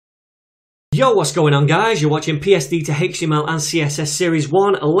Yo, what's going on guys? You're watching PSD to HTML and CSS Series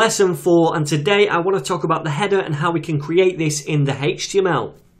 1, Lesson 4, and today I want to talk about the header and how we can create this in the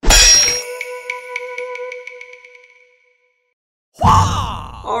HTML.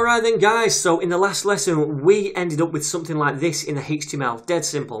 Alright then guys, so in the last lesson we ended up with something like this in the HTML, dead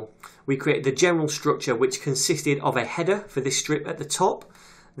simple. We created the general structure which consisted of a header for this strip at the top,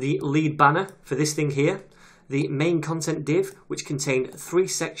 the lead banner for this thing here, the main content div, which contained 3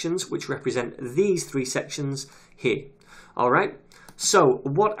 sections, which represent these 3 sections here. Alright, so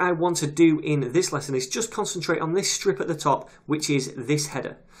what I want to do in this lesson is just concentrate on this strip at the top, which is this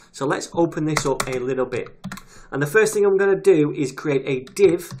header. So let's open this up a little bit. And the first thing I'm going to do is create a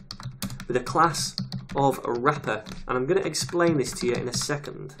div with a class of wrapper. And I'm going to explain this to you in a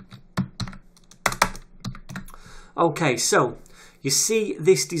second. Okay, so you see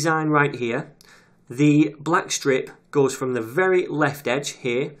this design right here. The black strip goes from the very left edge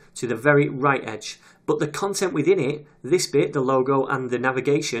here to the very right edge. But the content within it, this bit, the logo and the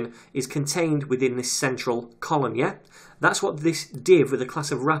navigation, is contained within this central column, yeah? That's what this div with a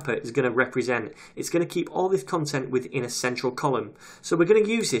class of wrapper is going to represent. It's going to keep all this content within a central column. So we're going to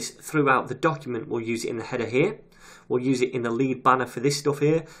use this throughout the document. We'll use it in the header here. We'll use it in the lead banner for this stuff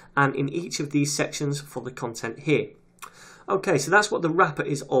here. And in each of these sections for the content here. Okay, so that's what the wrapper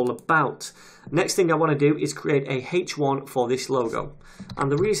is all about. Next thing I want to do is create a H1 for this logo. And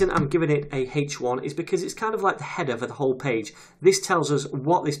the reason I'm giving it a H1 is because it's kind of like the header for the whole page. This tells us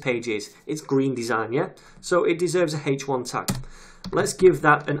what this page is. It's green design, yeah? So it deserves a H1 tag. Let's give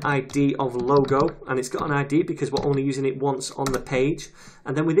that an ID of logo. And it's got an ID because we're only using it once on the page.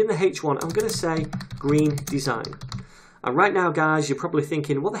 And then within the H1, I'm going to say green design. And right now, guys, you're probably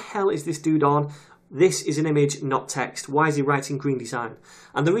thinking, what the hell is this dude on? This is an image, not text. Why is he writing green design?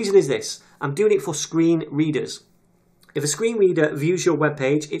 And the reason is this. I'm doing it for screen readers. If a screen reader views your web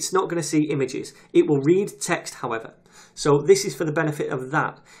page, it's not going to see images. It will read text, however. So this is for the benefit of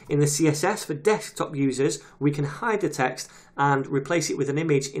that. In the CSS for desktop users, we can hide the text and replace it with an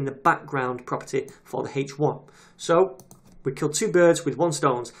image in the background property for the H1. So we kill 2 birds with 1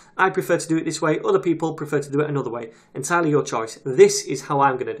 stone. I prefer to do it this way. Other people prefer to do it another way. Entirely your choice. This is how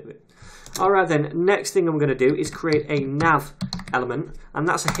I'm going to do it. Alright then, next thing I'm going to do is create a nav element, and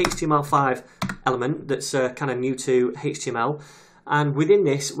that's a HTML5 element that's kind of new to HTML, and within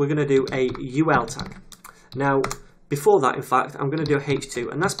this we're going to do a UL tag. Now before that, in fact, I'm going to do a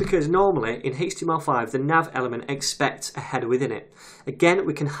H2, and that's because normally in HTML5 the nav element expects a header within it. Again,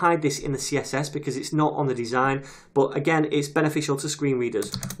 we can hide this in the CSS because it's not on the design, but again it's beneficial to screen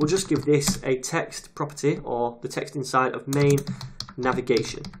readers. We'll just give this a text property, or the text inside of main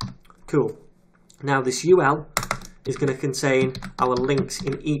navigation. Cool. Now this UL is going to contain our links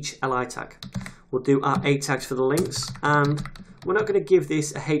in each li tag. We'll do our A tags for the links, and we're not going to give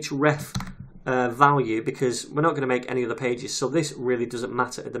this a href value because we're not going to make any other pages, so this really doesn't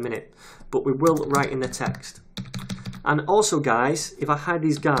matter at the minute, but we will write in the text. And also guys, if I hide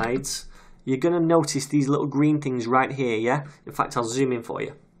these guides, you're going to notice these little green things right here, yeah? In fact, I'll zoom in for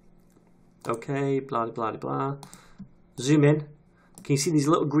you. Okay, blah blah blah. Zoom in. Can you see these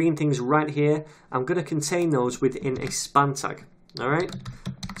little green things right here? I'm going to contain those within a span tag. Alright?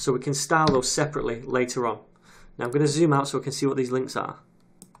 So we can style those separately later on. Now I'm going to zoom out so we can see what these links are.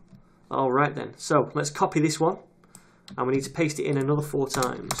 Alright then. So let's copy this one. And we need to paste it in another 4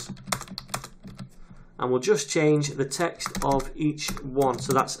 times. And we'll just change the text of each one.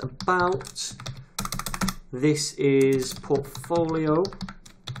 So that's about. This is portfolio.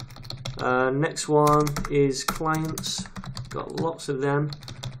 Next one is clients. Got lots of them.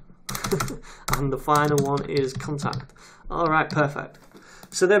 And the final one is contact. Alright, perfect.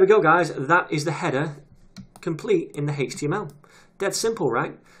 So there we go guys, that is the header complete in the HTML. Dead simple,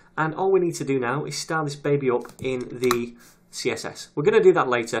 right? And all we need to do now is style this baby up in the CSS. We're going to do that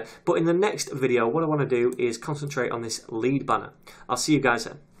later, but in the next video what I want to do is concentrate on this lead banner. I'll see you guys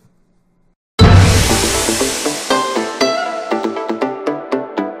then.